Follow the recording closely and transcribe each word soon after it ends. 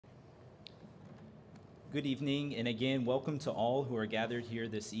Good evening, and again, welcome to all who are gathered here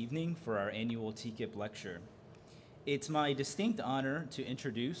this evening for our annual Tekippe Lecture. It's my distinct honor to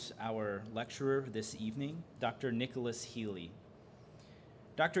introduce our lecturer this evening, Dr. Nicholas Healy.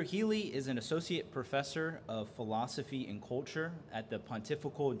 Dr. Healy is an associate professor of philosophy and culture at the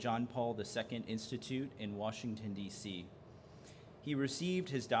Pontifical John Paul II Institute in Washington, D.C. He received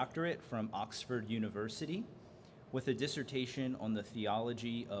his doctorate from Oxford University with a dissertation on the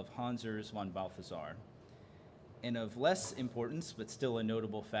theology of Hans von Balthasar. And of less importance, but still a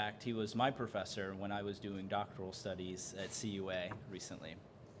notable fact, he was my professor when I was doing doctoral studies at CUA recently.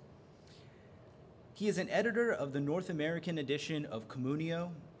 He is an editor of the North American edition of Communio,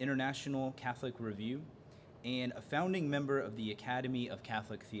 International Catholic Review, and a founding member of the Academy of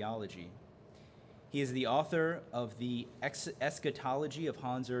Catholic Theology. He is the author of the Eschatology of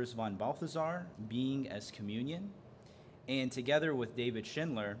Hans von Balthasar, Being as Communion, and together with David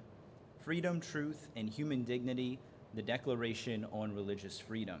Schindler, Freedom, Truth, and Human Dignity, the Declaration on Religious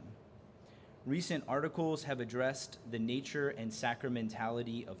Freedom. Recent articles have addressed the nature and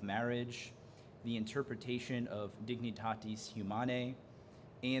sacramentality of marriage, the interpretation of Dignitatis Humanae,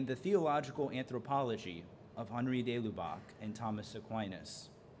 and the theological anthropology of Henri de Lubac and Thomas Aquinas.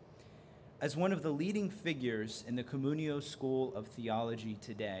 As one of the leading figures in the Communio School of Theology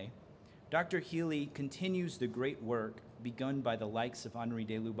today, Dr. Healy continues the great work begun by the likes of Henri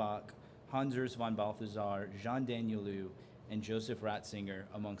de Lubac, Hans von Balthasar, Jean Danielou, and Joseph Ratzinger,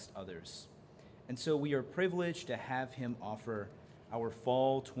 amongst others. And so we are privileged to have him offer our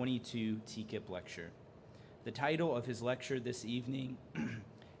Fall 22 Tekippe Lecture. The title of his lecture this evening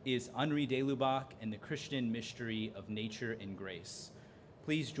is Henri de Lubac and the Christian Mystery of Nature and Grace.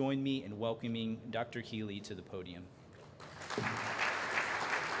 Please join me in welcoming Dr. Healy to the podium.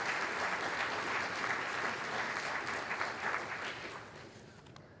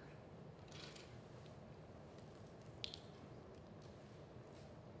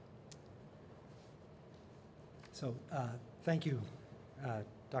 So thank you,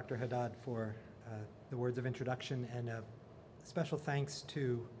 Dr. Haddad, for the words of introduction, and special thanks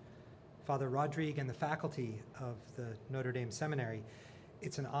to Father Rodrigue and the faculty of the Notre Dame Seminary.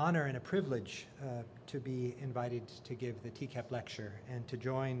 It's an honor and a privilege to be invited to give the Tekippe Lecture and to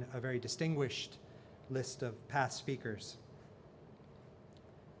join a very distinguished list of past speakers.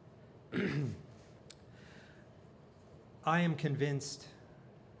 I am convinced,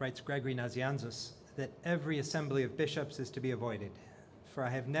 writes Gregory Nazianzus, that every assembly of bishops is to be avoided, for I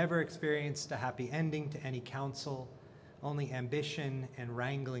have never experienced a happy ending to any council, only ambition and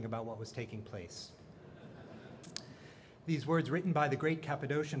wrangling about what was taking place. These words, written by the great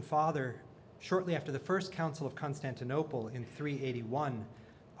Cappadocian Father shortly after the First Council of Constantinople in 381,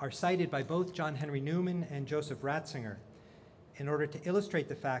 are cited by both John Henry Newman and Joseph Ratzinger in order to illustrate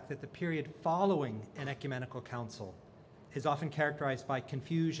the fact that the period following an ecumenical council is often characterized by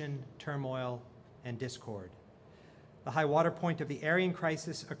confusion, turmoil, and discord. The high water point of the Arian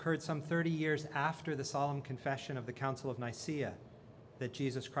crisis occurred some 30 years after the solemn confession of the Council of Nicaea that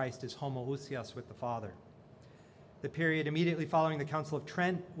Jesus Christ is homoousios with the Father. The period immediately following the Council of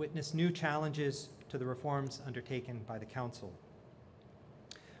Trent witnessed new challenges to the reforms undertaken by the Council.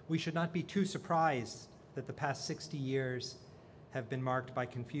 We should not be too surprised that the past 60 years have been marked by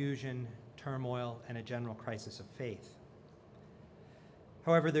confusion, turmoil, and a general crisis of faith.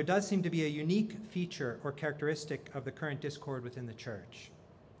 However, there does seem to be a unique feature or characteristic of the current discord within the Church.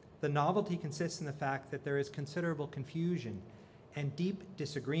 The novelty consists in the fact that there is considerable confusion and deep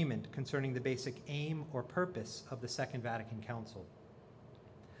disagreement concerning the basic aim or purpose of the Second Vatican Council.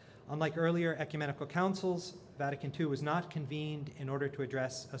 Unlike earlier ecumenical councils, Vatican II was not convened in order to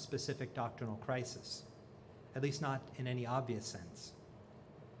address a specific doctrinal crisis, at least not in any obvious sense.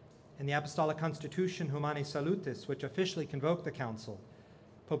 In the Apostolic Constitution Humanae Salutis, which officially convoked the Council,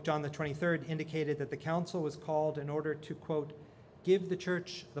 Pope John XXIII indicated that the Council was called in order to, quote, give the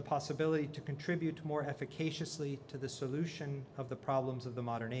Church the possibility to contribute more efficaciously to the solution of the problems of the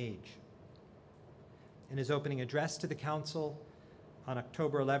modern age. In his opening address to the Council on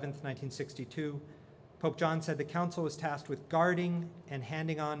October 11th, 1962, Pope John said the Council was tasked with guarding and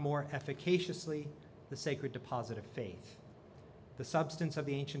handing on more efficaciously the sacred deposit of faith. The substance of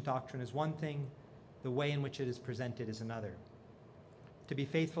the ancient doctrine is one thing, the way in which it is presented is another. To be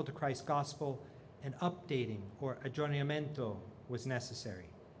faithful to Christ's gospel, an updating or aggiornamento was necessary.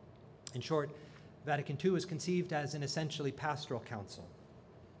 In short, Vatican II was conceived as an essentially pastoral council.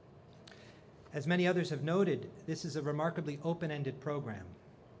 As many others have noted, this is a remarkably open-ended program.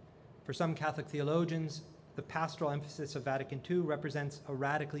 For some Catholic theologians, the pastoral emphasis of Vatican II represents a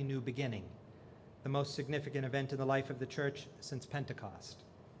radically new beginning, the most significant event in the life of the Church since Pentecost.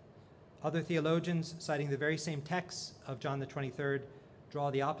 Other theologians, citing the very same texts of John the 23rd, draw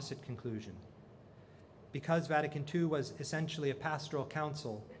the opposite conclusion. Because Vatican II was essentially a pastoral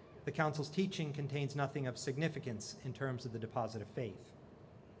council, the council's teaching contains nothing of significance in terms of the deposit of faith.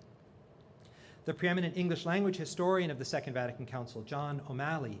 The preeminent English language historian of the Second Vatican Council, John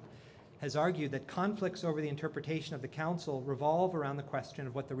O'Malley, has argued that conflicts over the interpretation of the council revolve around the question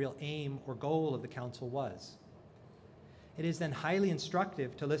of what the real aim or goal of the council was. It is then highly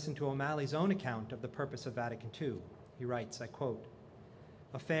instructive to listen to O'Malley's own account of the purpose of Vatican II. He writes, I quote,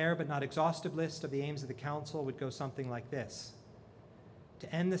 "A fair but not exhaustive list of the aims of the council would go something like this: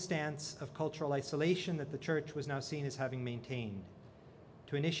 to end the stance of cultural isolation that the Church was now seen as having maintained,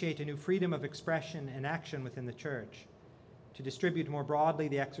 to initiate a new freedom of expression and action within the Church, to distribute more broadly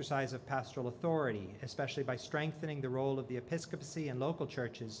the exercise of pastoral authority, especially by strengthening the role of the episcopacy and local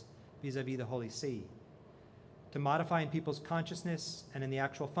churches vis-à-vis the Holy See, to modify in people's consciousness and in the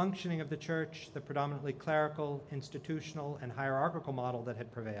actual functioning of the Church the predominantly clerical, institutional, and hierarchical model that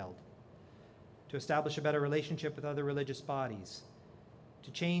had prevailed, to establish a better relationship with other religious bodies,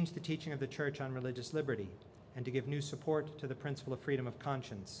 to change the teaching of the Church on religious liberty, and to give new support to the principle of freedom of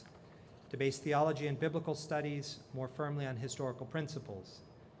conscience, to base theology and biblical studies more firmly on historical principles,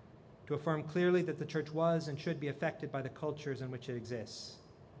 to affirm clearly that the Church was and should be affected by the cultures in which it exists.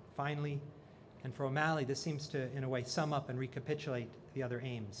 Finally, and for O'Malley, this seems to, in a way, sum up and recapitulate the other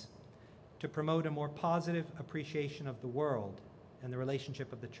aims, to promote a more positive appreciation of the world and the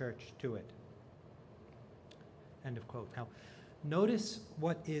relationship of the Church to it." End of quote. Now, notice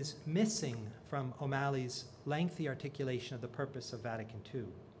what is missing from O'Malley's lengthy articulation of the purpose of Vatican II.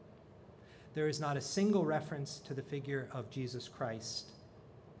 There is not a single reference to the figure of Jesus Christ,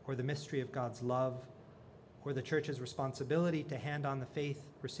 or the mystery of God's love, or the Church's responsibility to hand on the faith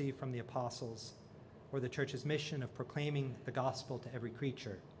received from the apostles, or the Church's mission of proclaiming the gospel to every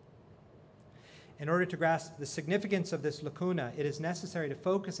creature. In order to grasp the significance of this lacuna, it is necessary to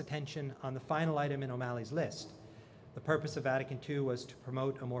focus attention on the final item in O'Malley's list. The purpose of Vatican II was to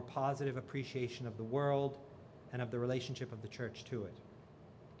promote a more positive appreciation of the world and of the relationship of the Church to it.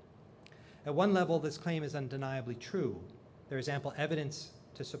 At one level, this claim is undeniably true. There is ample evidence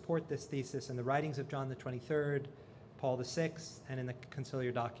to support this thesis in the writings of John the 23rd, Paul VI, and in the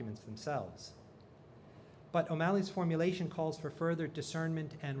conciliar documents themselves. But O'Malley's formulation calls for further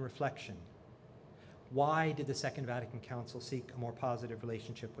discernment and reflection. Why did the Second Vatican Council seek a more positive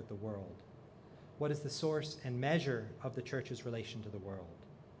relationship with the world? What is the source and measure of the Church's relation to the world?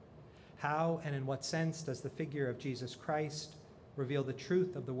 How and in what sense does the figure of Jesus Christ reveal the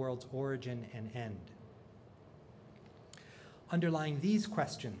truth of the world's origin and end? Underlying these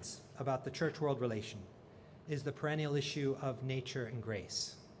questions about the church-world relation is the perennial issue of nature and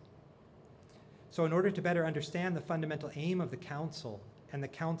grace. So in order to better understand the fundamental aim of the Council and the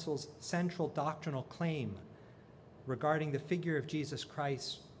Council's central doctrinal claim regarding the figure of Jesus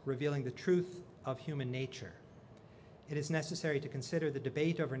Christ revealing the truth of human nature, it is necessary to consider the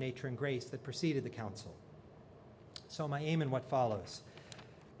debate over nature and grace that preceded the Council. So my aim in what follows: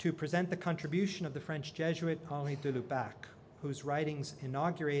 to present the contribution of the French Jesuit Henri de Lubac, whose writings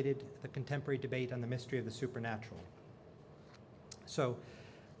inaugurated the contemporary debate on the mystery of the supernatural. So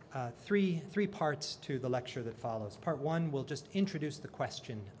three parts to the lecture that follows. Part one will just introduce the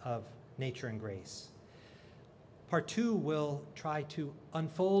question of nature and grace. Part two will try to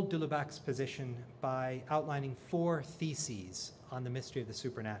unfold de Lubac's position by outlining 4 theses on the mystery of the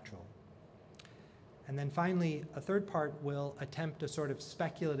supernatural. And then finally, a third part will attempt a sort of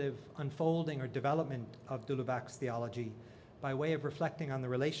speculative unfolding or development of de Lubac's theology by way of reflecting on the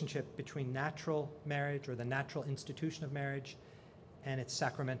relationship between natural marriage, or the natural institution of marriage, and its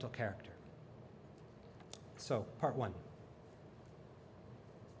sacramental character. So, part one.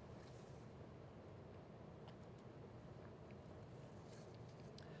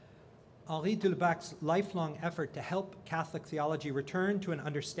 Henri de Lubac's lifelong effort to help Catholic theology return to an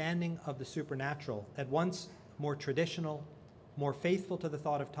understanding of the supernatural, at once more traditional, more faithful to the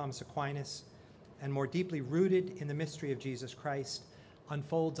thought of Thomas Aquinas, and more deeply rooted in the mystery of Jesus Christ,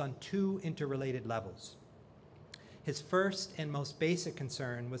 unfolds on 2 interrelated levels. His first and most basic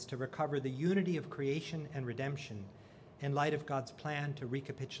concern was to recover the unity of creation and redemption in light of God's plan to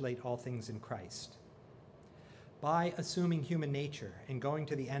recapitulate all things in Christ. By assuming human nature and going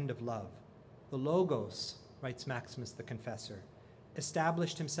to the end of love, the Logos, writes Maximus the Confessor,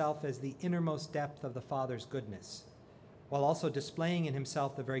 established himself as the innermost depth of the Father's goodness, while also displaying in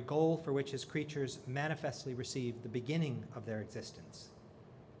himself the very goal for which his creatures manifestly received the beginning of their existence.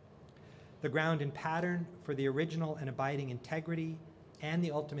 The ground and pattern for the original and abiding integrity and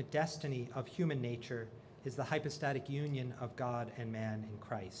the ultimate destiny of human nature is the hypostatic union of God and man in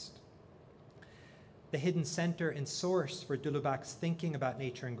Christ. The hidden center and source for de Lubac's thinking about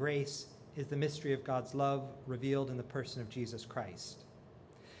nature and grace is the mystery of God's love revealed in the person of Jesus Christ.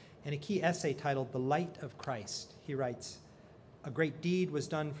 In a key essay titled The Light of Christ, he writes, "A great deed was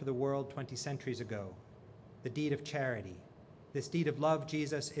done for the world 20 centuries ago, the deed of charity. This deed of love,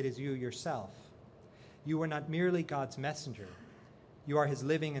 Jesus, it is you yourself. You are not merely God's messenger. You are his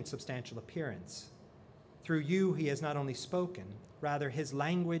living and substantial appearance. Through you, he has not only spoken, rather his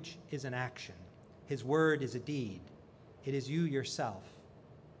language is an action. His word is a deed. It is you yourself.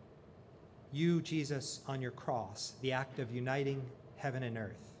 You, Jesus, on your cross, the act of uniting heaven and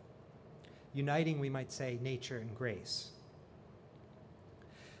earth. Uniting, we might say, nature and grace."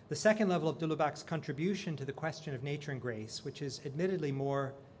 The second level of de Lubac's contribution to the question of nature and grace, which is admittedly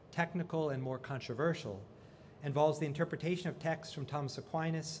more technical and more controversial, involves the interpretation of texts from Thomas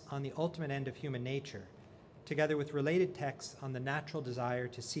Aquinas on the ultimate end of human nature, together with related texts on the natural desire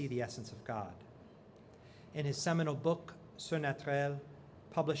to see the essence of God. In his seminal book, Surnaturel,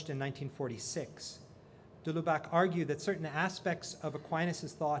 published in 1946, de Lubac argued that certain aspects of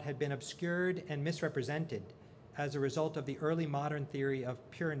Aquinas' thought had been obscured and misrepresented as a result of the early modern theory of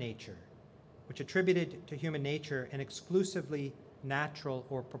pure nature, which attributed to human nature an exclusively natural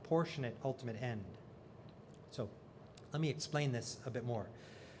or proportionate ultimate end. So let me explain this a bit more.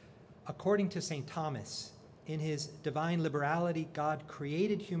 According to St. Thomas, in his divine liberality, God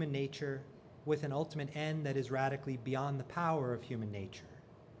created human nature with an ultimate end that is radically beyond the power of human nature.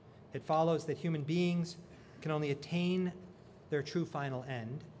 It follows that human beings can only attain their true final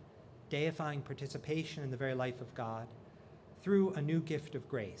end, deifying participation in the very life of God, through a new gift of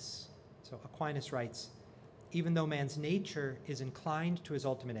grace. So Aquinas writes, "Even though man's nature is inclined to his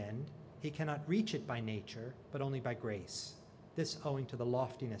ultimate end, he cannot reach it by nature, but only by grace, this owing to the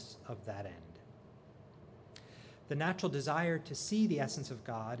loftiness of that end. The natural desire to see the essence of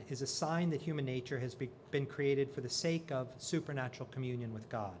God is a sign that human nature has been created for the sake of supernatural communion with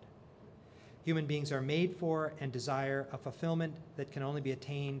God. Human beings are made for and desire a fulfillment that can only be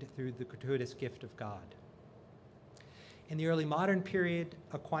attained through the gratuitous gift of God." In the early modern period,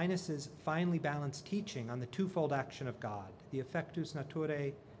 Aquinas' finely balanced teaching on the twofold action of God, the effectus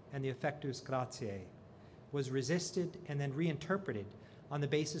naturae and the effectus gratiae, was resisted and then reinterpreted on the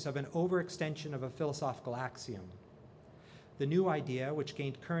basis of an overextension of a philosophical axiom. The new idea, which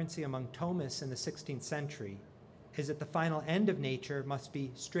gained currency among Thomists in the 16th century, is that the final end of nature must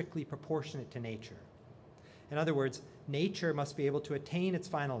be strictly proportionate to nature. In other words, nature must be able to attain its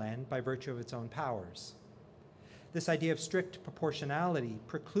final end by virtue of its own powers. This idea of strict proportionality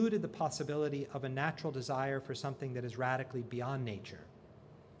precluded the possibility of a natural desire for something that is radically beyond nature.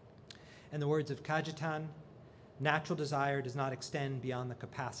 In the words of Cajetan, natural desire does not extend beyond the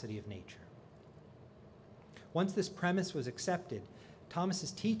capacity of nature. Once this premise was accepted,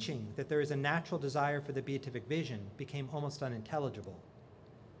 Thomas's teaching that there is a natural desire for the beatific vision became almost unintelligible.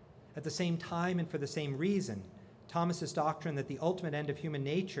 At the same time and for the same reason, Thomas's doctrine that the ultimate end of human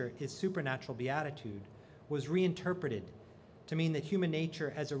nature is supernatural beatitude was reinterpreted to mean that human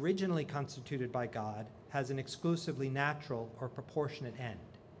nature, as originally constituted by God, has an exclusively natural or proportionate end,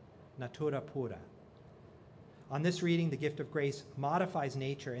 natura pura. On this reading, the gift of grace modifies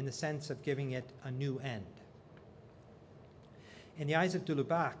nature in the sense of giving it a new end. In the eyes of de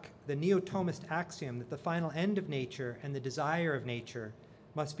Lubac, the neo-Thomist axiom that the final end of nature and the desire of nature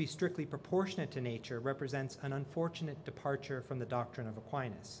must be strictly proportionate to nature represents an unfortunate departure from the doctrine of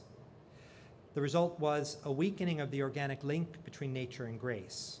Aquinas. The result was a weakening of the organic link between nature and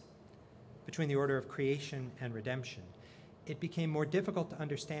grace, between the order of creation and redemption. It became more difficult to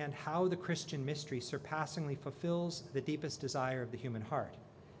understand how the Christian mystery surpassingly fulfills the deepest desire of the human heart.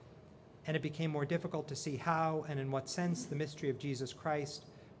 And it became more difficult to see how and in what sense the mystery of Jesus Christ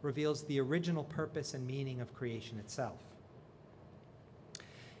reveals the original purpose and meaning of creation itself.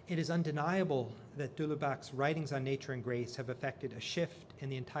 It is undeniable that de Lubac's writings on nature and grace have effected a shift in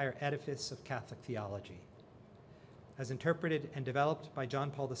the entire edifice of Catholic theology. As interpreted and developed by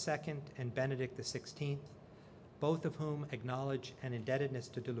John Paul II and Benedict XVI, both of whom acknowledge an indebtedness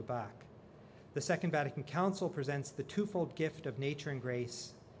to de Lubac, the Second Vatican Council presents the twofold gift of nature and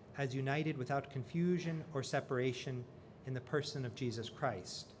grace as united without confusion or separation in the person of Jesus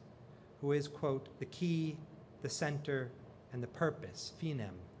Christ, who is, quote, the key, the center, and the purpose,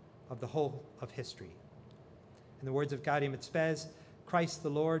 finem, of the whole of history. In the words of Gaudium et Spes, Christ the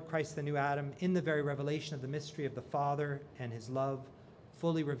Lord, Christ the new Adam, in the very revelation of the mystery of the Father and his love,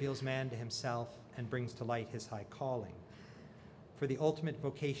 fully reveals man to himself and brings to light his high calling. For the ultimate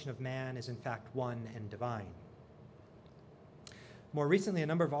vocation of man is in fact one and divine. More recently, a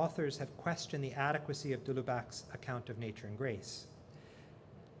number of authors have questioned the adequacy of de Lubac's account of nature and grace.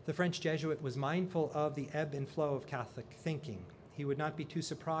 The French Jesuit was mindful of the ebb and flow of Catholic thinking. He would not be too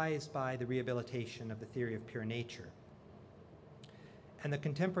surprised by the rehabilitation of the theory of pure nature. And the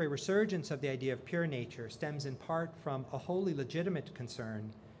contemporary resurgence of the idea of pure nature stems in part from a wholly legitimate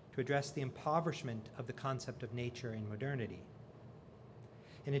concern to address the impoverishment of the concept of nature in modernity.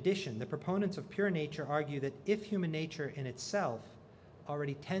 In addition, the proponents of pure nature argue that if human nature in itself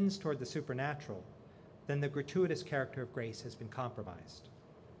already tends toward the supernatural, then the gratuitous character of grace has been compromised.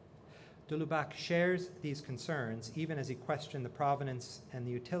 De Lubac shares these concerns even as he questioned the provenance and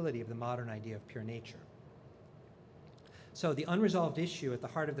the utility of the modern idea of pure nature. So the unresolved issue at the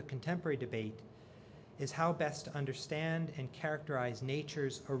heart of the contemporary debate is how best to understand and characterize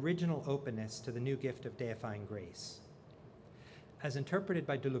nature's original openness to the new gift of deifying grace. As interpreted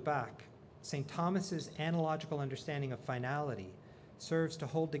by de Lubac, St. Thomas's analogical understanding of finality serves to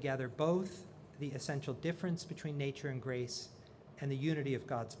hold together both the essential difference between nature and grace and the unity of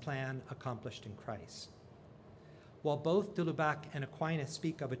God's plan accomplished in Christ. While both de Lubac and Aquinas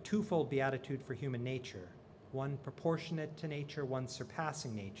speak of a twofold beatitude for human nature, one proportionate to nature, one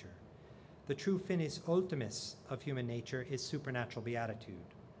surpassing nature, the true finis ultimus of human nature is supernatural beatitude.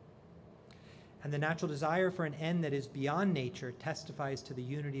 And the natural desire for an end that is beyond nature testifies to the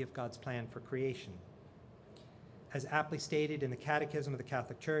unity of God's plan for creation. As aptly stated in the Catechism of the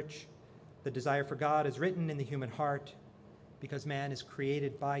Catholic Church, the desire for God is written in the human heart because man is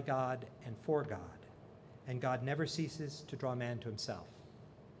created by God and for God, and God never ceases to draw man to himself.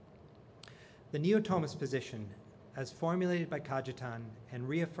 The Neo-Thomist position, as formulated by Cajetan and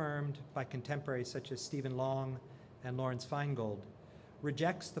reaffirmed by contemporaries such as Stephen Long and Lawrence Feingold,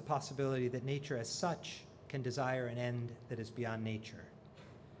 rejects the possibility that nature as such can desire an end that is beyond nature.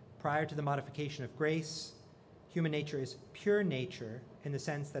 Prior to the modification of grace, human nature is pure nature in the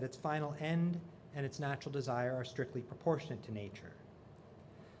sense that its final end and its natural desire are strictly proportionate to nature.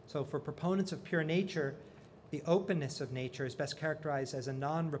 So for proponents of pure nature, the openness of nature is best characterized as a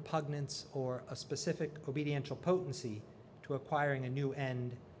non-repugnance or a specific obediential potency to acquiring a new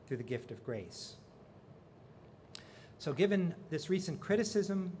end through the gift of grace. So given this recent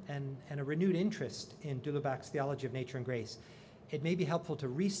criticism and a renewed interest in de Lubac's theology of nature and grace, it may be helpful to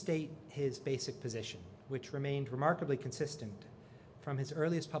restate his basic position, which remained remarkably consistent from his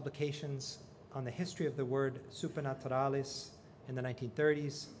earliest publications on the history of the word supernaturalis in the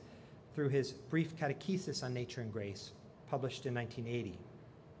 1930s through his brief catechesis on nature and grace, published in 1980.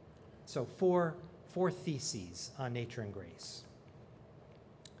 So four theses on nature and grace.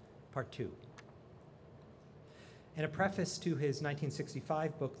 Part 2. In a preface to his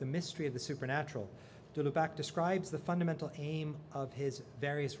 1965 book, The Mystery of the Supernatural, de Lubac describes the fundamental aim of his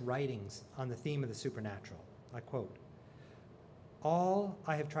various writings on the theme of the supernatural. I quote, "All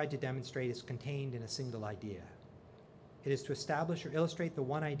I have tried to demonstrate is contained in a single idea. It is to establish or illustrate the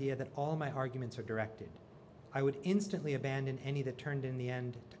one idea that all my arguments are directed. I would instantly abandon any that turned in the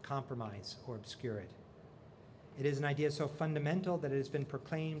end to compromise or obscure it. It is an idea so fundamental that it has been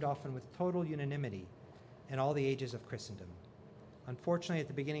proclaimed often with total unanimity in all the ages of Christendom. Unfortunately, at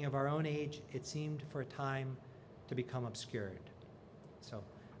the beginning of our own age, it seemed for a time to become obscured." So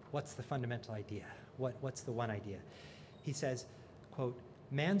what's the fundamental idea? What's the one idea? He says, quote,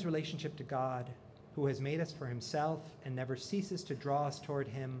 "Man's relationship to God, who has made us for himself and never ceases to draw us toward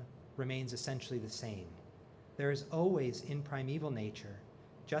him, remains essentially the same. There is always in primeval nature,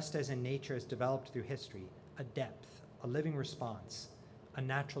 just as in nature as developed through history, a depth, a living response, a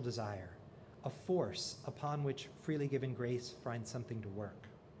natural desire, a force upon which freely given grace finds something to work.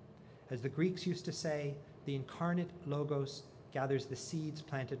 As the Greeks used to say, the incarnate Logos gathers the seeds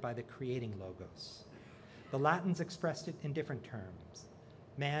planted by the creating Logos. The Latins expressed it in different terms.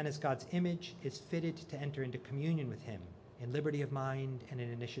 Man, as God's image, is fitted to enter into communion with him in liberty of mind and in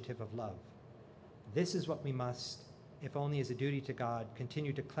initiative of love. This is what we must, if only as a duty to God,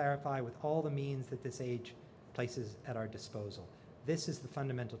 continue to clarify with all the means that this age places at our disposal. This is the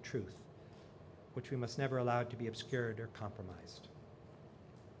fundamental truth, which we must never allow to be obscured or compromised."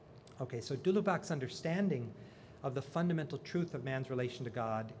 Okay, so de Lubac's understanding of the fundamental truth of man's relation to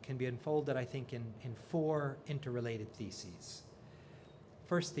God can be unfolded, I think, in four interrelated theses.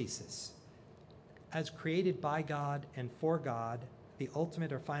 First thesis, as created by God and for God, the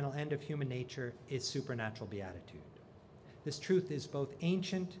ultimate or final end of human nature is supernatural beatitude. This truth is both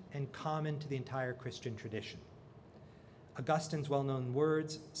ancient and common to the entire Christian tradition. Augustine's well-known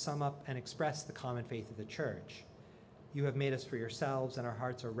words sum up and express the common faith of the Church. "You have made us for yourselves, and our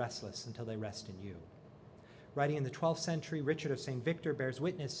hearts are restless until they rest in you." Writing in the 12th century, Richard of St. Victor bears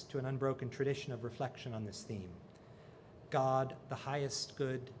witness to an unbroken tradition of reflection on this theme. God, the highest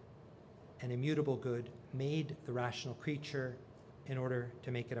good and immutable good, made the rational creature in order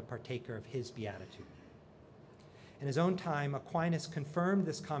to make it a partaker of his beatitude. In his own time, Aquinas confirmed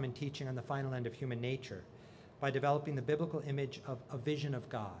this common teaching on the final end of human nature by developing the biblical image of a vision of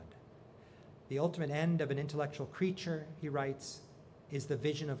God. The ultimate end of an intellectual creature, he writes, is the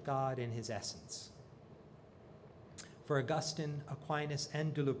vision of God in his essence. For Augustine, Aquinas,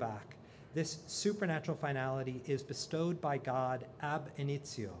 and Lubac, this supernatural finality is bestowed by God ab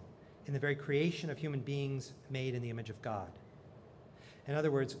initio, in the very creation of human beings made in the image of God. In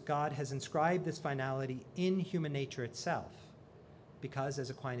other words, God has inscribed this finality in human nature itself, because, as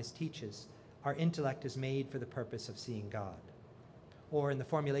Aquinas teaches, our intellect is made for the purpose of seeing God. Or, in the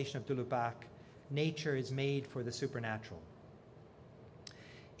formulation of Lubac, nature is made for the supernatural.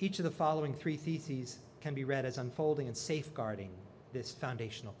 Each of the following three theses can be read as unfolding and safeguarding this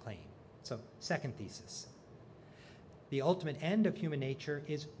foundational claim. So, second thesis. The ultimate end of human nature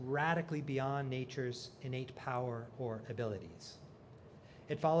is radically beyond nature's innate power or abilities.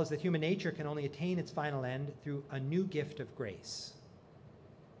 It follows that human nature can only attain its final end through a new gift of grace.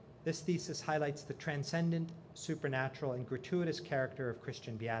 This thesis highlights the transcendent, supernatural, and gratuitous character of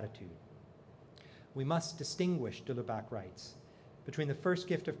Christian beatitude. We must distinguish, Lubac writes, between the first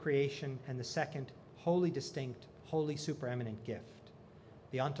gift of creation and the second, wholly distinct, wholly supereminent gift,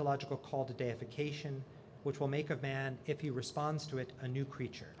 the ontological call to deification, which will make of man, if he responds to it, a new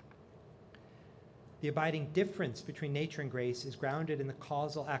creature. The abiding difference between nature and grace is grounded in the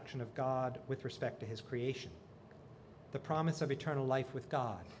causal action of God with respect to his creation. The promise of eternal life with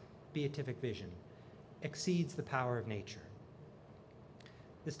God, beatific vision, exceeds the power of nature.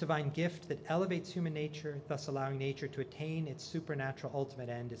 This divine gift that elevates human nature, thus allowing nature to attain its supernatural ultimate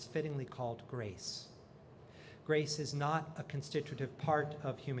end, is fittingly called grace. Grace is not a constitutive part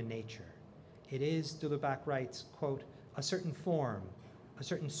of human nature. It is, Lubac writes, quote, a certain form, a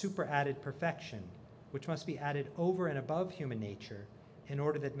certain superadded perfection, which must be added over and above human nature in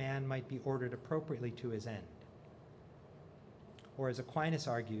order that man might be ordered appropriately to his end. Or, as Aquinas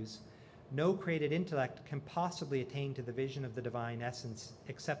argues, no created intellect can possibly attain to the vision of the divine essence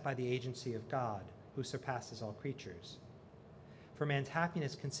except by the agency of God, who surpasses all creatures. For man's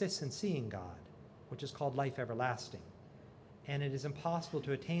happiness consists in seeing God, which is called life everlasting, and it is impossible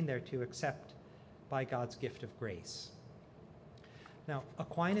to attain thereto except by God's gift of grace. Now,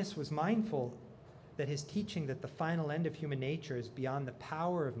 Aquinas was mindful that his teaching that the final end of human nature is beyond the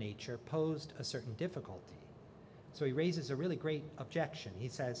power of nature posed a certain difficulty. So he raises a really great objection. He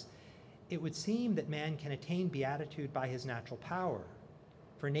says, it would seem that man can attain beatitude by his natural power,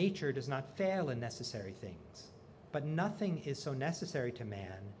 for nature does not fail in necessary things. But nothing is so necessary to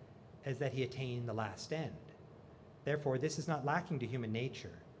man as that he attain the last end. Therefore, this is not lacking to human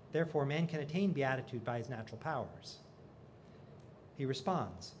nature. Therefore, man can attain beatitude by his natural powers. He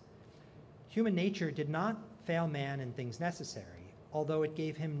responds, human nature did not fail man in things necessary, although it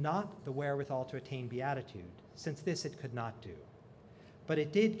gave him not the wherewithal to attain beatitude, since this it could not do. But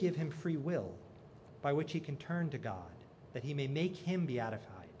it did give him free will, by which he can turn to God, that he may make him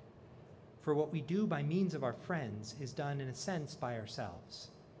beatified. For what we do by means of our friends is done in a sense by ourselves.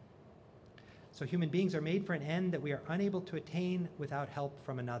 So human beings are made for an end that we are unable to attain without help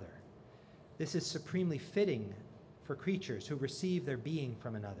from another. This is supremely fitting for creatures who receive their being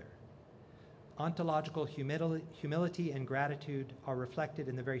from another. Ontological humility and gratitude are reflected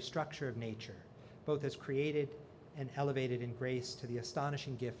in the very structure of nature, both as created and elevated in grace to the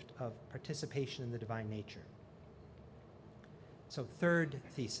astonishing gift of participation in the divine nature. So, third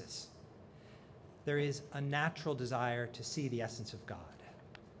thesis. There is a natural desire to see the essence of God.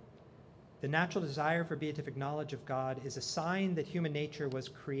 The natural desire for beatific knowledge of God is a sign that human nature was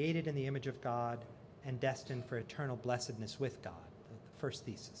created in the image of God and destined for eternal blessedness with God, the first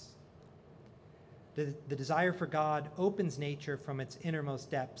thesis. The desire for God opens nature from its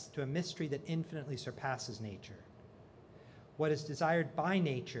innermost depths to a mystery that infinitely surpasses nature. What is desired by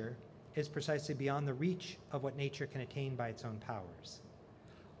nature is precisely beyond the reach of what nature can attain by its own powers.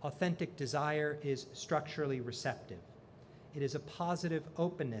 Authentic desire is structurally receptive. It is a positive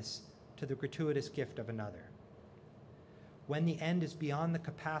openness to the gratuitous gift of another. When the end is beyond the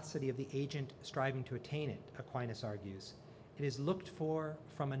capacity of the agent striving to attain it, Aquinas argues, it is looked for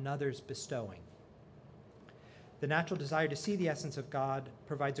from another's bestowing. The natural desire to see the essence of God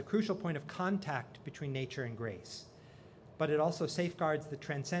provides a crucial point of contact between nature and grace, but it also safeguards the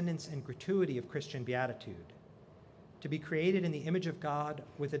transcendence and gratuity of Christian beatitude. To be created in the image of God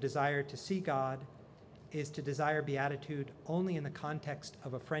with a desire to see God is to desire beatitude only in the context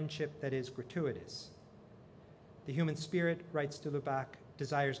of a friendship that is gratuitous. The human spirit, writes Lubac,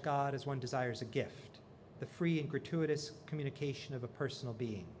 desires God as one desires a gift, the free and gratuitous communication of a personal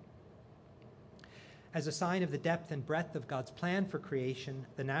being. As a sign of the depth and breadth of God's plan for creation,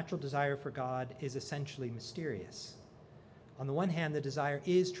 the natural desire for God is essentially mysterious. On the one hand, the desire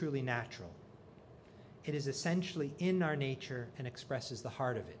is truly natural. It is essentially in our nature and expresses the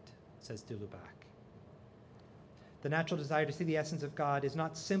heart of it, says de Lubac. The natural desire to see the essence of God is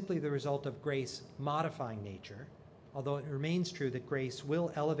not simply the result of grace modifying nature, although it remains true that grace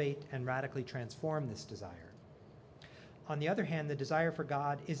will elevate and radically transform this desire. On the other hand, the desire for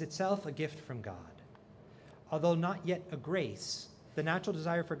God is itself a gift from God. Although not yet a grace, the natural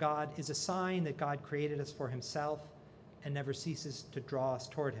desire for God is a sign that God created us for himself and never ceases to draw us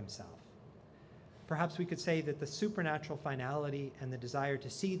toward himself. Perhaps we could say that the supernatural finality and the desire to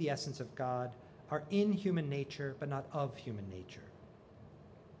see the essence of God are in human nature, but not of human nature.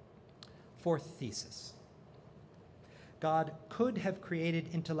 Fourth thesis. God could have created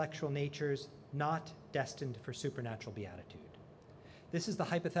intellectual natures not destined for supernatural beatitude. This is the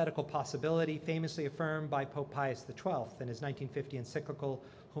hypothetical possibility famously affirmed by Pope Pius XII in his 1950 encyclical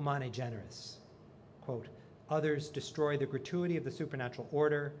Humane Generis. Quote, "Others destroy the gratuity of the supernatural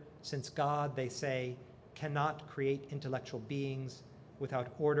order, since God, they say, cannot create intellectual beings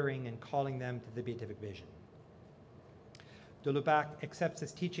without ordering and calling them to the beatific vision." De Lubac accepts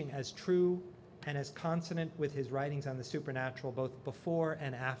this teaching as true and as consonant with his writings on the supernatural both before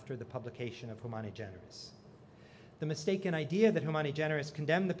and after the publication of Humane Generis. The mistaken idea that Humane Generis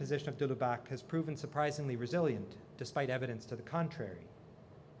condemned the position of de Lubac has proven surprisingly resilient, despite evidence to the contrary.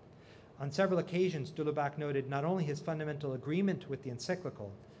 On several occasions, de Lubac noted not only his fundamental agreement with the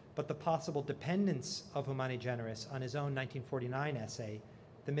encyclical, but the possible dependence of Humane Generis on his own 1949 essay,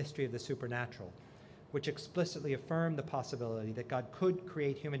 The Mystery of the Supernatural, which explicitly affirmed the possibility that God could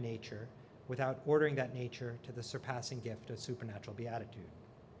create human nature without ordering that nature to the surpassing gift of supernatural beatitude.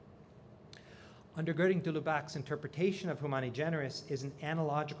 Undergirding de Lubac's interpretation of Humane Generis is an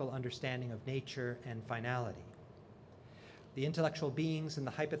analogical understanding of nature and finality. The intellectual beings in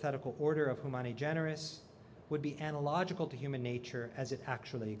the hypothetical order of Humane Generis would be analogical to human nature as it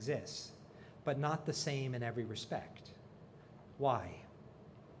actually exists, but not the same in every respect. Why?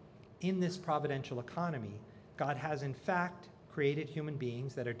 In this providential economy, God has in fact created human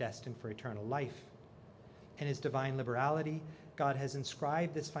beings that are destined for eternal life. In his divine liberality, God has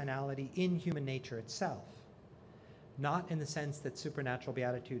inscribed this finality in human nature itself, not in the sense that supernatural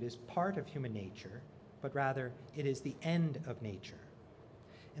beatitude is part of human nature, but rather it is the end of nature.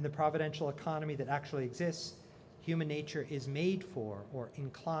 In the providential economy that actually exists, human nature is made for or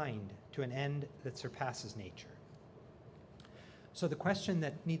inclined to an end that surpasses nature. So the question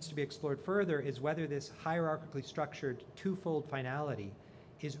that needs to be explored further is whether this hierarchically structured twofold finality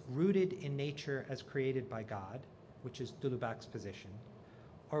is rooted in nature as created by God, which is de Lubac's position,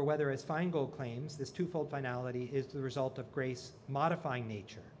 or whether, as Feingold claims, this twofold finality is the result of grace modifying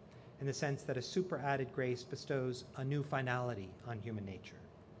nature, in the sense that a superadded grace bestows a new finality on human nature.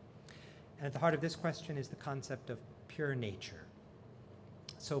 And at the heart of this question is the concept of pure nature.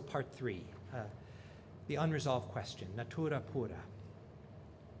 So part 3, the unresolved question, natura pura.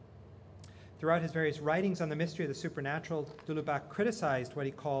 Throughout his various writings on the mystery of the supernatural, de Lubac criticized what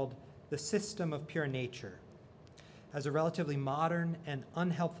he called the system of pure nature as a relatively modern and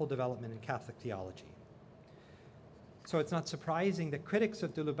unhelpful development in Catholic theology. So it's not surprising that critics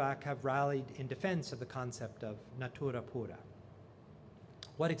of de Lubac have rallied in defense of the concept of natura pura.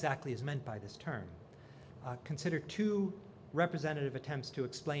 What exactly is meant by this term? Consider two representative attempts to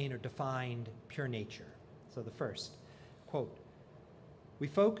explain or define pure nature. So the first, quote, "We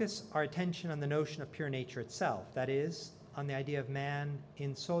focus our attention on the notion of pure nature itself, that is, on the idea of man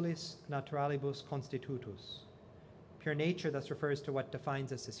in solis naturalibus constitutus. Pure nature thus refers to what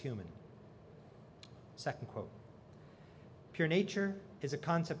defines us as human." Second quote, "Pure nature is a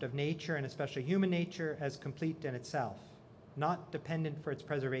concept of nature, and especially human nature, as complete in itself, not dependent for its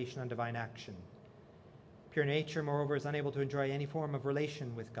preservation on divine action. Pure nature, moreover, is unable to enjoy any form of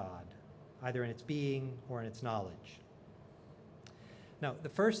relation with God, either in its being or in its knowledge." Now, the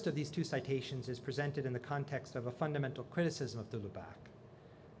first of these two citations is presented in the context of a fundamental criticism of de Lubac.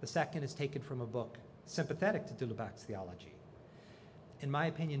 The second is taken from a book sympathetic to de Lubac's theology. In my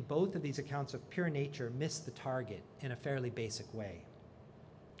opinion, both of these accounts of pure nature miss the target in a fairly basic way.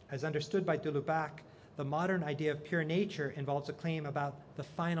 As understood by de Lubac, the modern idea of pure nature involves a claim about the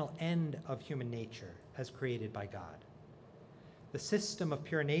final end of human nature as created by God. The system of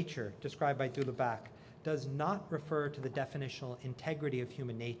pure nature described by de Lubac does not refer to the definitional integrity of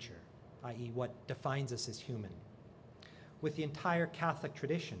human nature, i.e., what defines us as human. With the entire Catholic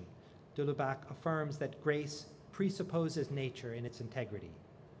tradition, de Lubac affirms that grace presupposes nature in its integrity.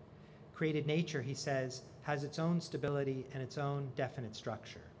 Created nature, he says, has its own stability and its own definite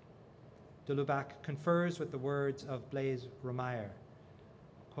structure. de Lubac confers with the words of Blaise Romeyer,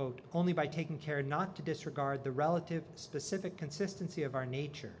 quote, "Only by taking care not to disregard the relative specific consistency of our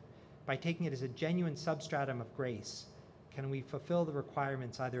nature, by taking it as a genuine substratum of grace, can we fulfill the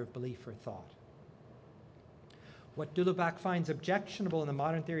requirements either of belief or thought." What de Lubac finds objectionable in the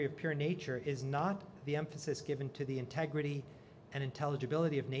modern theory of pure nature is not the emphasis given to the integrity and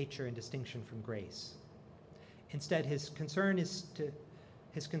intelligibility of nature in distinction from grace. Instead, his concern is to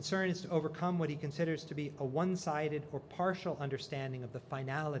overcome what he considers to be a one-sided or partial understanding of the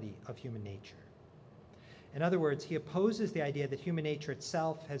finality of human nature. In other words, he opposes the idea that human nature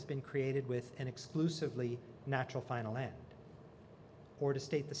itself has been created with an exclusively natural final end. Or to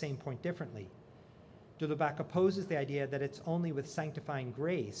state the same point differently, de Lubac opposes the idea that it's only with sanctifying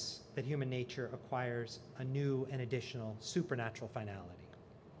grace that human nature acquires a new and additional supernatural finality.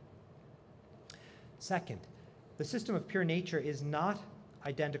 Second, the system of pure nature is not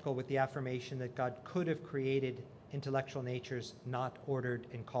identical with the affirmation that God could have created intellectual natures not ordered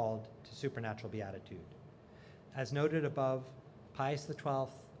and called to supernatural beatitude. As noted above, Pius XII,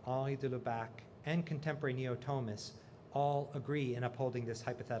 Henri de Lubac, and contemporary Neo-Thomists all agree in upholding this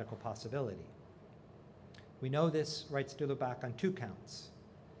hypothetical possibility. We know this, writes de Lubac, on two counts: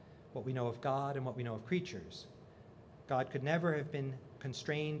 what we know of God and what we know of creatures. God could never have been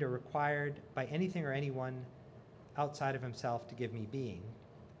constrained or required by anything or anyone outside of himself to give me being,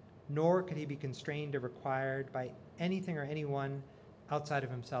 nor could he be constrained or required by anything or anyone outside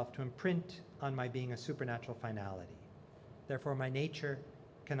of himself to imprint on my being a supernatural finality. Therefore, my nature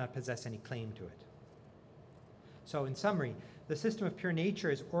cannot possess any claim to it. So, in summary, the system of pure nature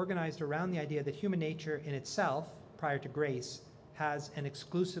is organized around the idea that human nature in itself, prior to grace, has an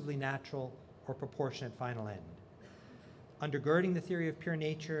exclusively natural or proportionate final end. Undergirding the theory of pure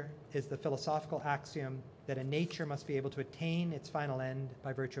nature is the philosophical axiom that a nature must be able to attain its final end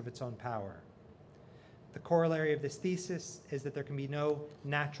by virtue of its own power. The corollary of this thesis is that there can be no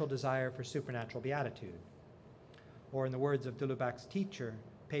natural desire for supernatural beatitude. Or in the words of de Lubac's teacher,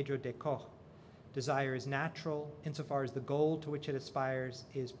 Pedro de Koch, desire is natural insofar as the goal to which it aspires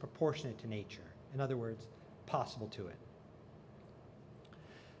is proportionate to nature. In other words, possible to it.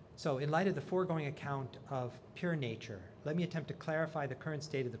 So, in light of the foregoing account of pure nature, let me attempt to clarify the current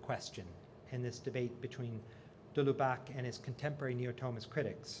state of the question in this debate between de Lubac and his contemporary Neo-Thomist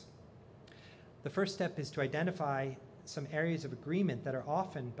critics. The first step is to identify some areas of agreement that are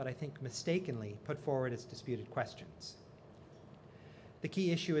often, but I think mistakenly, put forward as disputed questions. The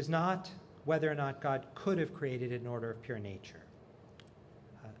key issue is not whether or not God could have created an order of pure nature.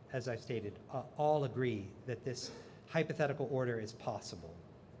 As I've stated, all agree that this hypothetical order is possible.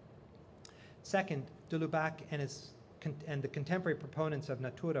 Second, de Lubac and the contemporary proponents of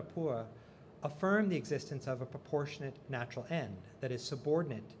natura pura affirm the existence of a proportionate natural end that is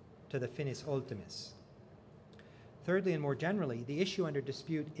subordinate to the finis ultimis. Thirdly, and more generally, the issue under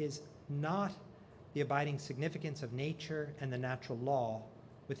dispute is not the abiding significance of nature and the natural law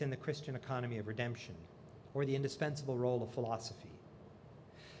within the Christian economy of redemption, or the indispensable role of philosophy.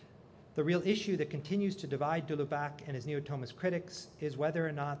 The real issue that continues to divide de Lubac and his Neo-Thomist critics is whether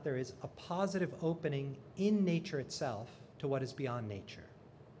or not there is a positive opening in nature itself to what is beyond nature.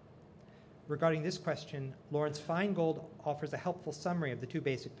 Regarding this question, Lawrence Feingold offers a helpful summary of the two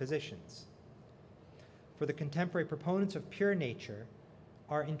basic positions. For the contemporary proponents of pure nature,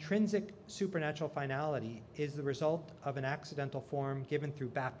 our intrinsic supernatural finality is the result of an accidental form given through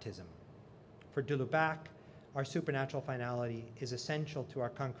baptism. For de Lubac, our supernatural finality is essential to our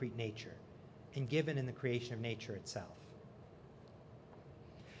concrete nature and given in the creation of nature itself.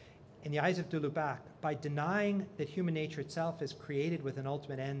 In the eyes of de Lubac, by denying that human nature itself is created with an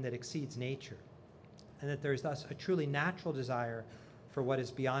ultimate end that exceeds nature, and that there is thus a truly natural desire for what is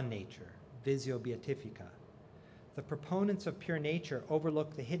beyond nature, visio beatifica, the proponents of pure nature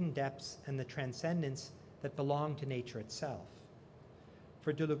overlook the hidden depths and the transcendence that belong to nature itself.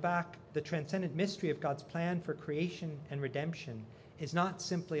 For de Lubac, the transcendent mystery of God's plan for creation and redemption is not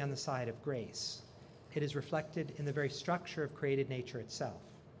simply on the side of grace. It is reflected in the very structure of created nature itself.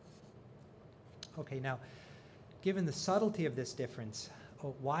 Okay, now, given the subtlety of this difference,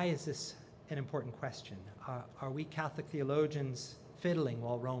 why is this an important question? Are we Catholic theologians fiddling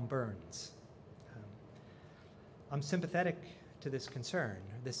while Rome burns? I'm sympathetic to this concern.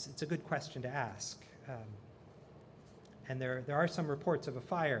 It's a good question to ask. And there are some reports of a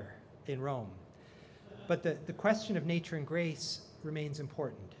fire in Rome. But the question of nature and grace remains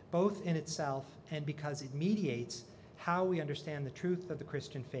important, both in itself and because it mediates how we understand the truth of the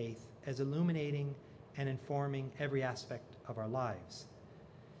Christian faith as illuminating and informing every aspect of our lives.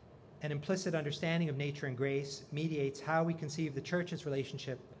 An implicit understanding of nature and grace mediates how we conceive the Church's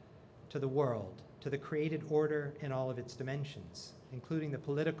relationship to the world, to the created order in all of its dimensions, including the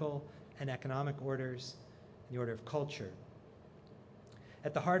political and economic orders, and the order of culture.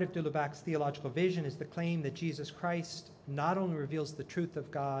 At the heart of de Lubac's theological vision is the claim that Jesus Christ not only reveals the truth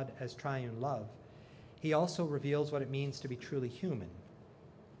of God as triune love, he also reveals what it means to be truly human.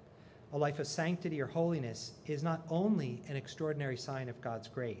 A life of sanctity or holiness is not only an extraordinary sign of God's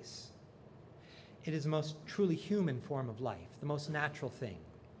grace, it is the most truly human form of life, the most natural thing.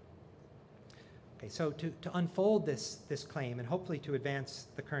 Okay, so to unfold this claim and hopefully to advance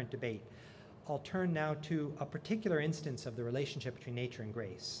the current debate, I'll turn now to a particular instance of the relationship between nature and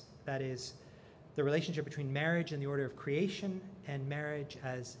grace. That is, the relationship between marriage in the order of creation and marriage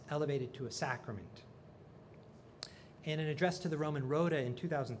as elevated to a sacrament. In an address to the Roman Rota in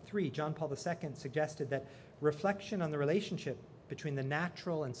 2003, John Paul II suggested that reflection on the relationship between the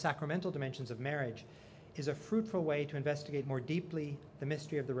natural and sacramental dimensions of marriage is a fruitful way to investigate more deeply the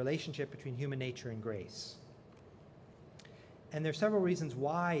mystery of the relationship between human nature and grace. And there are several reasons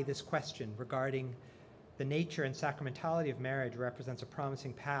why this question regarding the nature and sacramentality of marriage represents a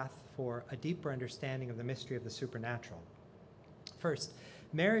promising path for a deeper understanding of the mystery of the supernatural. First,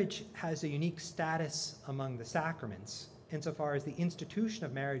 marriage has a unique status among the sacraments insofar as the institution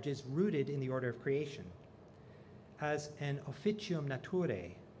of marriage is rooted in the order of creation. As an officium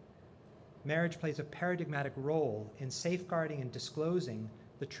naturae, marriage plays a paradigmatic role in safeguarding and disclosing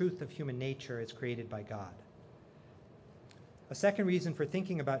the truth of human nature as created by God. A second reason for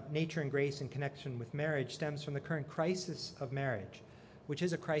thinking about nature and grace in connection with marriage stems from the current crisis of marriage, which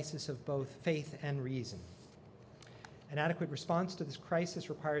is a crisis of both faith and reason. An adequate response to this crisis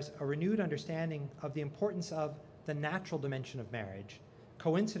requires a renewed understanding of the importance of the natural dimension of marriage,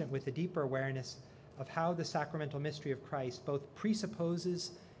 coincident with a deeper awareness of how the sacramental mystery of Christ both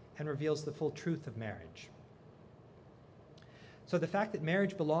presupposes and reveals the full truth of marriage. So the fact that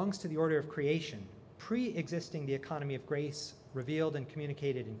marriage belongs to the order of creation, pre-existing the economy of grace revealed and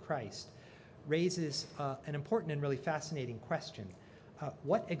communicated in Christ, raises an important and really fascinating question.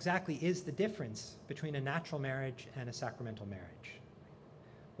 What exactly is the difference between a natural marriage and a sacramental marriage?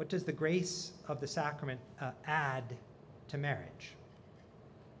 What does the grace of the sacrament add to marriage?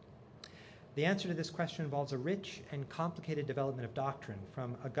 The answer to this question involves a rich and complicated development of doctrine,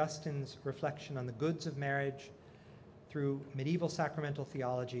 from Augustine's reflection on the goods of marriage through medieval sacramental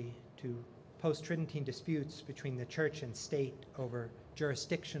theology to post-Tridentine disputes between the church and state over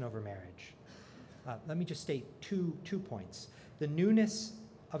jurisdiction over marriage. Let me just state two points. The newness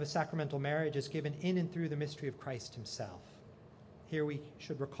of a sacramental marriage is given in and through the mystery of Christ himself. Here we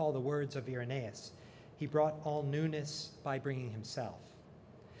should recall the words of Irenaeus. He brought all newness by bringing himself.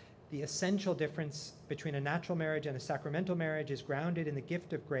 The essential difference between a natural marriage and a sacramental marriage is grounded in the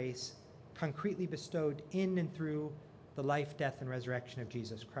gift of grace concretely bestowed in and through the life, death, and resurrection of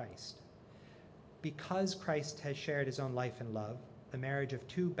Jesus Christ. Because Christ has shared his own life and love, the marriage of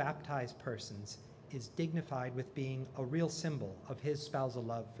two baptized persons is dignified with being a real symbol of his spousal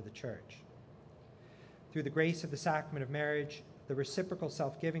love for the church. Through the grace of the sacrament of marriage, the reciprocal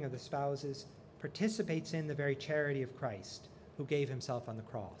self-giving of the spouses participates in the very charity of Christ, who gave himself on the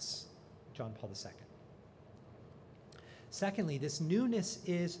cross, John Paul II. Secondly, this newness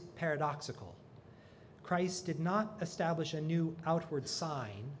is paradoxical. Christ did not establish a new outward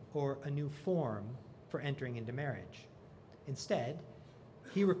sign or a new form for entering into marriage. Instead,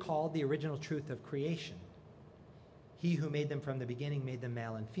 he recalled the original truth of creation. He who made them from the beginning made them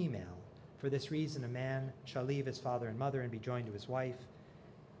male and female. For this reason, a man shall leave his father and mother and be joined to his wife,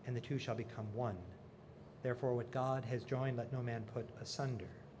 and the two shall become one. Therefore, what God has joined, let no man put asunder.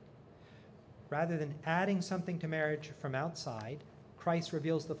 Rather than adding something to marriage from outside, Christ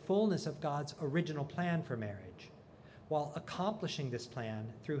reveals the fullness of God's original plan for marriage, while accomplishing this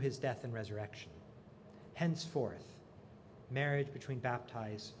plan through his death and resurrection. Henceforth, marriage between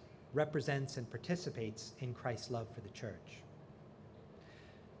baptized represents and participates in Christ's love for the church.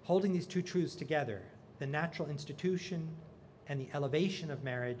 Holding these two truths together, the natural institution and the elevation of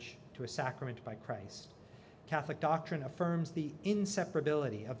marriage to a sacrament by Christ, Catholic doctrine affirms the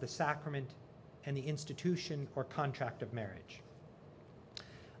inseparability of the sacrament and the institution or contract of marriage.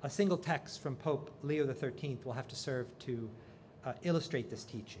 A single text from Pope Leo XIII will have to serve to illustrate this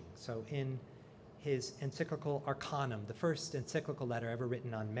teaching. So in his encyclical Arcanum, the first encyclical letter ever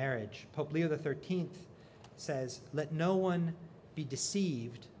written on marriage, Pope Leo XIII says, "Let no one be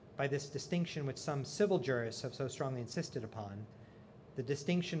deceived by this distinction which some civil jurists have so strongly insisted upon, the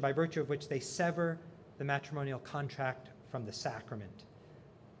distinction by virtue of which they sever the matrimonial contract from the sacrament,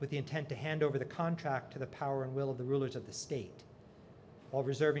 with the intent to hand over the contract to the power and will of the rulers of the state, while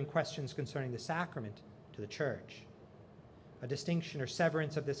reserving questions concerning the sacrament to the church. A distinction or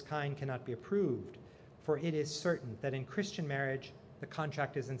severance of this kind cannot be approved, for it is certain that in Christian marriage, the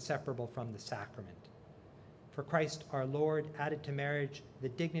contract is inseparable from the sacrament. For Christ our Lord added to marriage the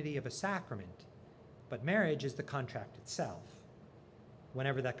dignity of a sacrament, but marriage is the contract itself,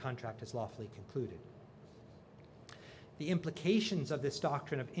 whenever that contract is lawfully concluded. The implications of this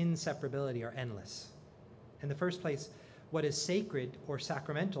doctrine of inseparability are endless. In the first place, what is sacred or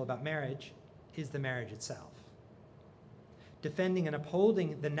sacramental about marriage is the marriage itself. Defending and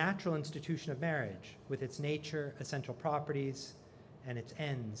upholding the natural institution of marriage, with its nature, essential properties, and its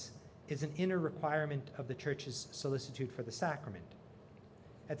ends, is an inner requirement of the Church's solicitude for the sacrament.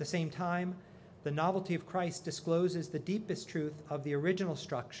 At the same time, the novelty of Christ discloses the deepest truth of the original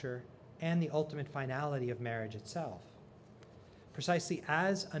structure and the ultimate finality of marriage itself. Precisely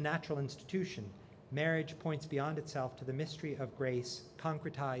as a natural institution, marriage points beyond itself to the mystery of grace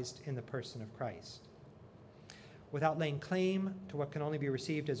concretized in the person of Christ. Without laying claim to what can only be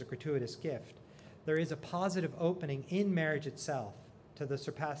received as a gratuitous gift, there is a positive opening in marriage itself to the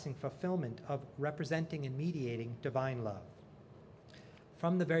surpassing fulfillment of representing and mediating divine love.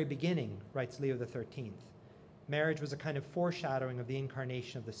 From the very beginning, writes Leo XIII, marriage was a kind of foreshadowing of the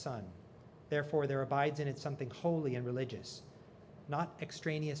incarnation of the Son. Therefore, there abides in it something holy and religious, not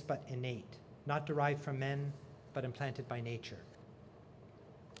extraneous but innate, not derived from men but implanted by nature.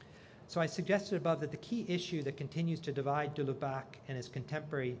 So I suggested above that the key issue that continues to divide de Lubac and his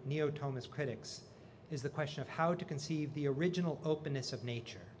contemporary neo-Thomist critics is the question of how to conceive the original openness of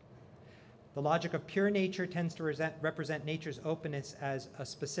nature. The logic of pure nature tends to represent nature's openness as a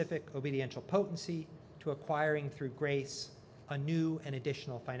specific obediential potency to acquiring through grace a new and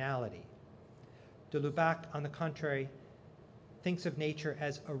additional finality. De Lubac, on the contrary, thinks of nature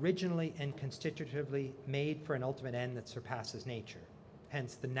as originally and constitutively made for an ultimate end that surpasses nature,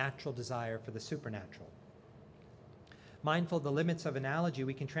 hence the natural desire for the supernatural. Mindful of the limits of analogy,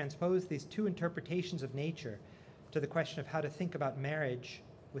 we can transpose these two interpretations of nature to the question of how to think about marriage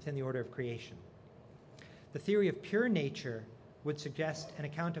within the order of creation. The theory of pure nature would suggest an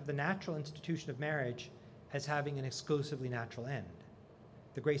account of the natural institution of marriage as having an exclusively natural end.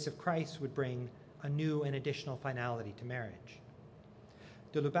 The grace of Christ would bring a new and additional finality to marriage.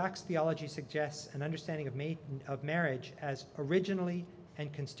 De Lubac's theology suggests an understanding of marriage as originally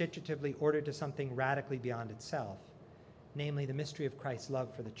and constitutively ordered to something radically beyond itself, namely the mystery of Christ's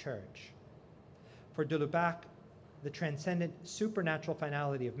love for the Church. For de Lubac, the transcendent supernatural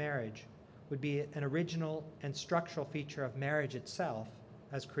finality of marriage would be an original and structural feature of marriage itself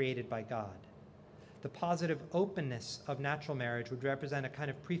as created by God. The positive openness of natural marriage would represent a kind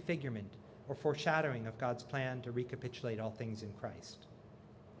of prefigurement or foreshadowing of God's plan to recapitulate all things in Christ.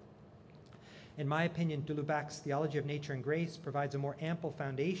 In my opinion, de Lubac's theology of nature and grace provides a more ample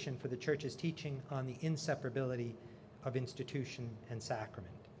foundation for the Church's teaching on the inseparability of institution and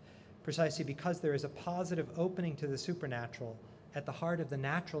sacrament, precisely because there is a positive opening to the supernatural at the heart of the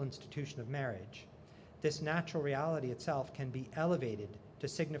natural institution of marriage. This natural reality itself can be elevated to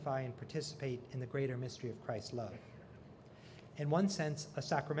signify and participate in the greater mystery of Christ's love. In one sense, a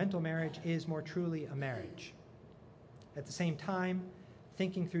sacramental marriage is more truly a marriage. At the same time,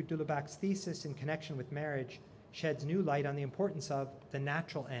 thinking through de Lubac's thesis in connection with marriage sheds new light on the importance of the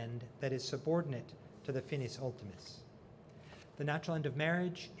natural end that is subordinate to the finis ultimus. The natural end of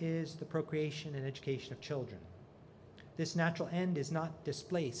marriage is the procreation and education of children. This natural end is not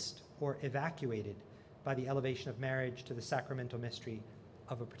displaced or evacuated by the elevation of marriage to the sacramental mystery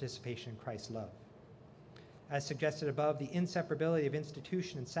of a participation in Christ's love. As suggested above, the inseparability of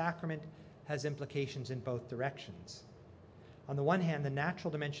institution and sacrament has implications in both directions. On the one hand, the natural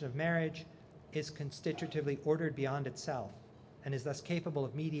dimension of marriage is constitutively ordered beyond itself and is thus capable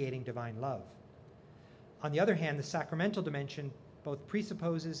of mediating divine love. On the other hand, the sacramental dimension both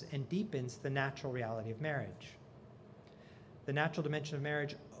presupposes and deepens the natural reality of marriage. The natural dimension of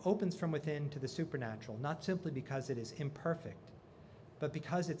marriage opens from within to the supernatural, not simply because it is imperfect, but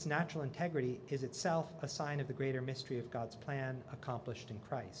because its natural integrity is itself a sign of the greater mystery of God's plan accomplished in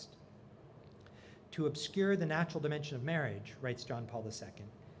Christ. To obscure the natural dimension of marriage, writes John Paul II,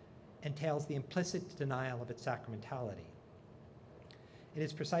 entails the implicit denial of its sacramentality. It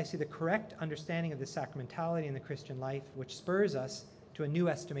is precisely the correct understanding of this sacramentality in the Christian life which spurs us to a new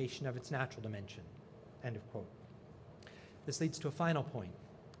estimation of its natural dimension. End of quote. This leads to a final point.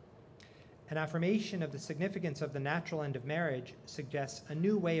 An affirmation of the significance of the natural end of marriage suggests a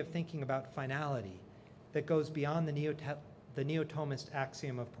new way of thinking about finality that goes beyond the neo-Thomist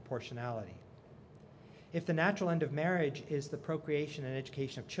axiom of proportionality. If the natural end of marriage is the procreation and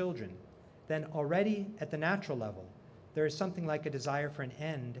education of children, then already at the natural level, there is something like a desire for an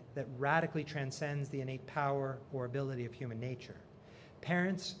end that radically transcends the innate power or ability of human nature.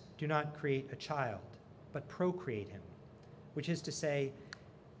 Parents do not create a child, but procreate him, which is to say,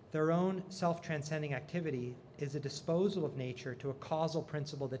 their own self-transcending activity is a disposal of nature to a causal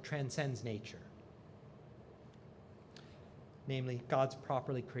principle that transcends nature, namely God's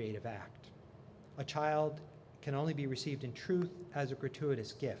properly creative act. A child can only be received in truth as a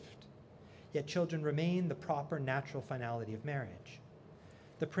gratuitous gift, yet children remain the proper natural finality of marriage.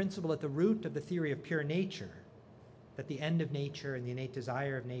 The principle at the root of the theory of pure nature, that the end of nature and the innate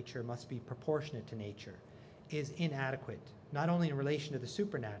desire of nature must be proportionate to nature, is inadequate, not only in relation to the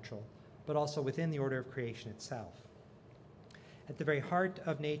supernatural, but also within the order of creation itself. At the very heart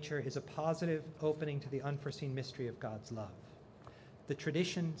of nature is a positive opening to the unforeseen mystery of God's love. The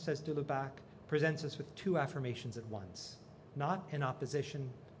tradition, says de Lubac, presents us with two affirmations at once, not in opposition,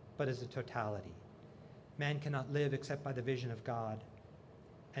 but as a totality. Man cannot live except by the vision of God,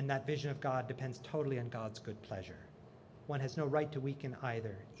 and that vision of God depends totally on God's good pleasure. One has no right to weaken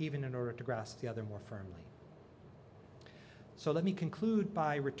either, even in order to grasp the other more firmly. So let me conclude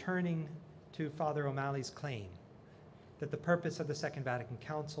by returning to Father O'Malley's claim that the purpose of the Second Vatican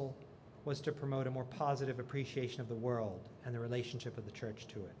Council was to promote a more positive appreciation of the world and the relationship of the Church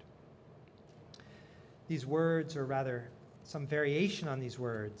to it. These words, or rather some variation on these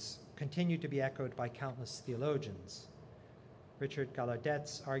words, continue to be echoed by countless theologians. Richard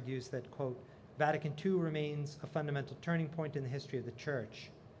Galardetz argues that, quote, Vatican II remains a fundamental turning point in the history of the Church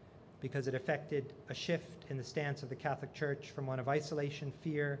because it effected a shift in the stance of the Catholic Church from one of isolation,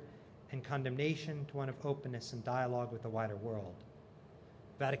 fear, and condemnation to one of openness and dialogue with the wider world.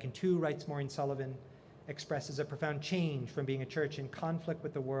 Vatican II, writes Maureen Sullivan, expresses a profound change from being a church in conflict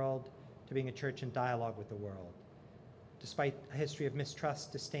with the world to being a church in dialogue with the world. Despite a history of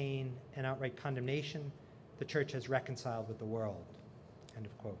mistrust, disdain, and outright condemnation, the Church has reconciled with the world. End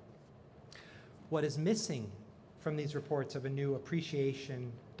of quote. What is missing from these reports of a new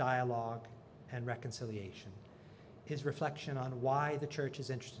appreciation, dialogue, and reconciliation is reflection on why the Church is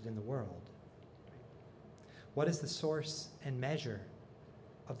interested in the world. What is the source and measure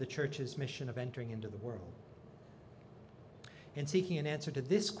of the Church's mission of entering into the world? In seeking an answer to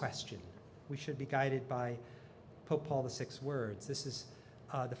this question, we should be guided by Pope Paul VI's words. This is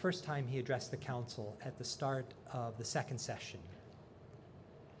the first time he addressed the Council at the start of the second session.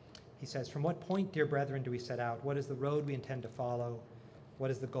 He says, "From what point, dear brethren, do we set out? What is the road we intend to follow?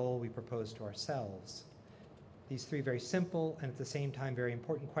 What is the goal we propose to ourselves?" These three very simple and at the same time very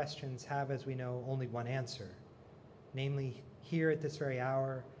important questions have, as we know, only one answer. Namely, here at this very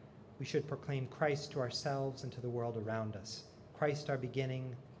hour, we should proclaim Christ to ourselves and to the world around us. Christ our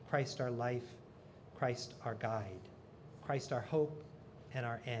beginning, Christ our life, Christ our guide, Christ our hope and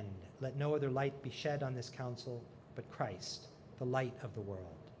our end. Let no other light be shed on this council but Christ, the light of the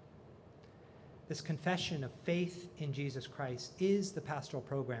world. This confession of faith in Jesus Christ is the pastoral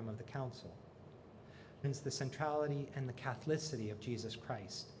program of the council. It means the centrality and the Catholicity of Jesus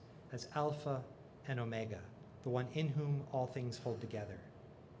Christ as Alpha and Omega, the one in whom all things hold together.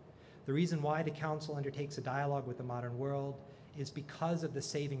 The reason why the council undertakes a dialogue with the modern world is because of the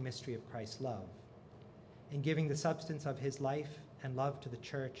saving mystery of Christ's love. In giving the substance of his life and love to the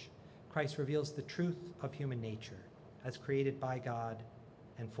Church, Christ reveals the truth of human nature as created by God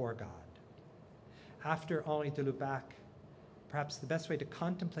and for God. After Henri de Lubac, perhaps the best way to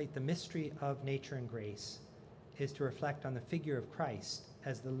contemplate the mystery of nature and grace is to reflect on the figure of Christ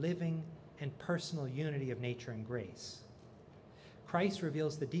as the living and personal unity of nature and grace. Christ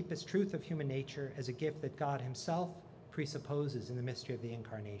reveals the deepest truth of human nature as a gift that God himself presupposes in the mystery of the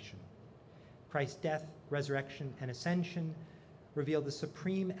Incarnation. Christ's death, resurrection, and ascension reveal the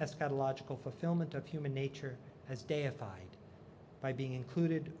supreme eschatological fulfillment of human nature as deified by being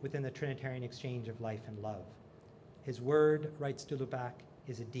included within the Trinitarian exchange of life and love. His word, writes de Lubac,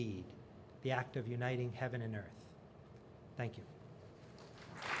 is a deed, the act of uniting heaven and earth. Thank you.